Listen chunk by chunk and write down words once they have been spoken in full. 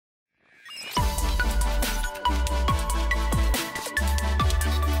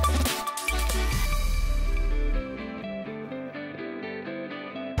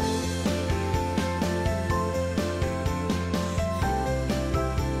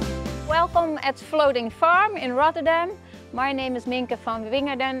Welcome at Floating Farm in Rotterdam. My name is Minke van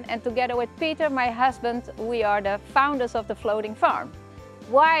Wingerden and together with Peter, my husband, we are the founders of the Floating Farm.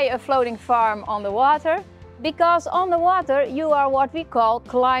 Why a floating farm on the water? Because on the water you are what we call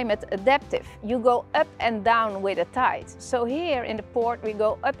climate adaptive. You go up and down with the tide. So here in the port we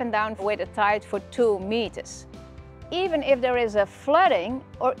go up and down with the tide for 2 meters. Even if there is a flooding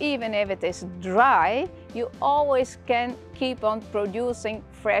or even if it is dry, you always can keep on producing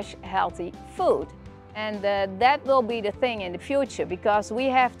fresh, healthy food. And that will be the thing in the future because we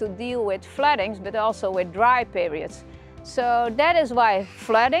have to deal with floodings but also with dry periods. So that is why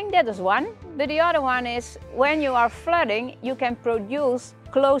flooding, that is one. But the other one is when you are flooding, you can produce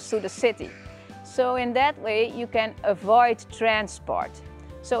close to the city. So in that way you can avoid transport.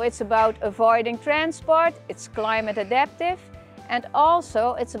 So it's about avoiding transport, it's climate adaptive, and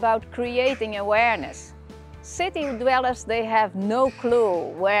also it's about creating awareness. City dwellers, they have no clue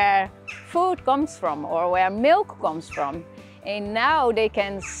where food comes from or where milk comes from. And now they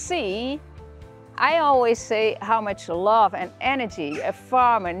can see. I always say how much love and energy a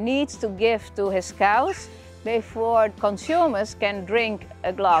farmer needs to give to his cows before consumers can drink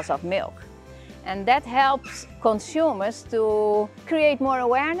a glass of milk. And that helps consumers to create more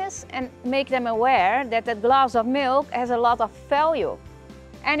awareness and make them aware that a glass of milk has a lot of value.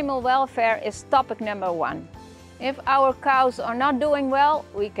 Animal welfare is topic number 1. If our cows are not doing well,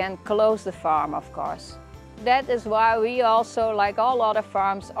 we can close the farm, of course. That is why we also, like all other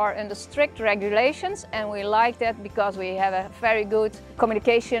farms, are under strict regulations, and we like that because we have a very good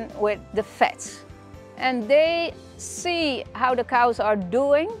communication with the vets. And they see how the cows are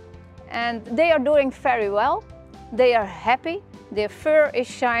doing, and they are doing very well. They are happy, their fur is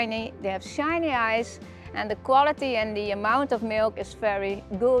shiny, they have shiny eyes, and the quality and the amount of milk is very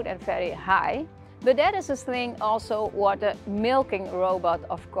good and very high. But that is the thing also what a milking robot,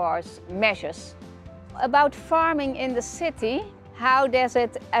 of course, measures. About farming in the city, how does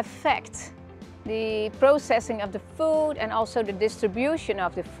it affect the processing of the food and also the distribution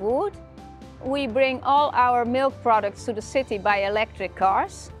of the food? We bring all our milk products to the city by electric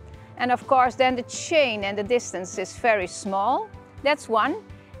cars. And of course then the chain and the distance is very small. That's one.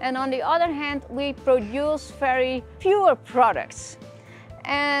 And on the other hand, we produce very fewer products.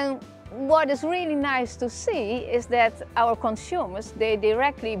 And what is really nice to see is that our consumers, they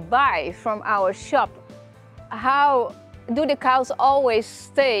directly buy from our shop. How do the cows always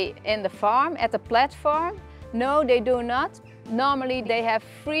stay in the farm, at the platform? No, they do not. Normally they have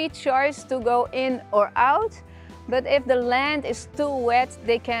free choice to go in or out, but if the land is too wet,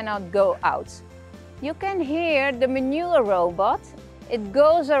 they cannot go out. You can hear the manure robot. It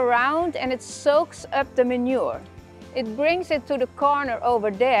goes around and it soaks up the manure. It brings it to the corner over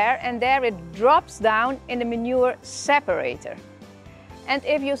there and there it drops down in the manure separator. And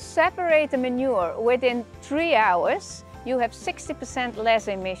if you separate the manure within 3 hours, you have 60% less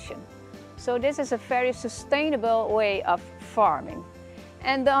emission. So this is a very sustainable way of farming.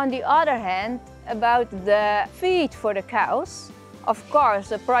 And on the other hand, about the feed for the cows, of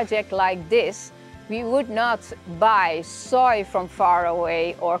course, a project like this, we would not buy soy from far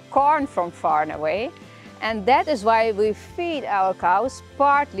away or corn from far away. And that is why we feed our cows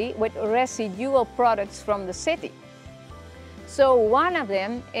partly with residual products from the city. So one of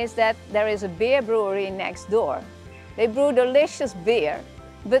them is that there is a beer brewery next door. They brew delicious beer,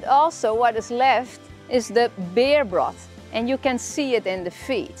 but also what is left is the beer broth, and you can see it in the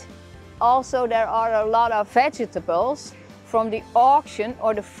feed. Also there are a lot of vegetables from the auction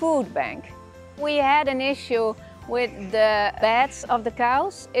or the food bank. We had an issue with the beds of the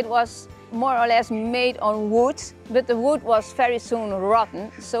cows. It was more or less made on wood, but the wood was very soon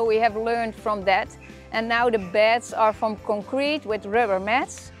rotten, so we have learned from that. And now the beds are from concrete with rubber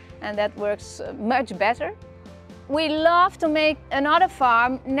mats, and that works much better. We love to make another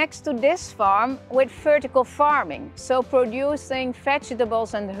farm next to this farm with vertical farming, so producing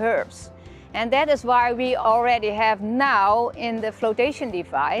vegetables and herbs. And that is why we already have now in the flotation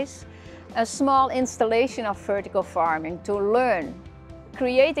device a small installation of vertical farming to learn.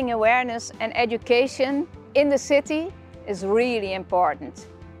 Creating awareness and education in the city is really important.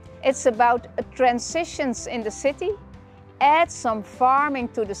 It's about transitions in the city, add some farming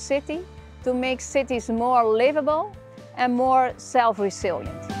to the city to make cities more livable and more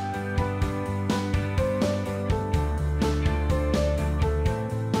self-resilient.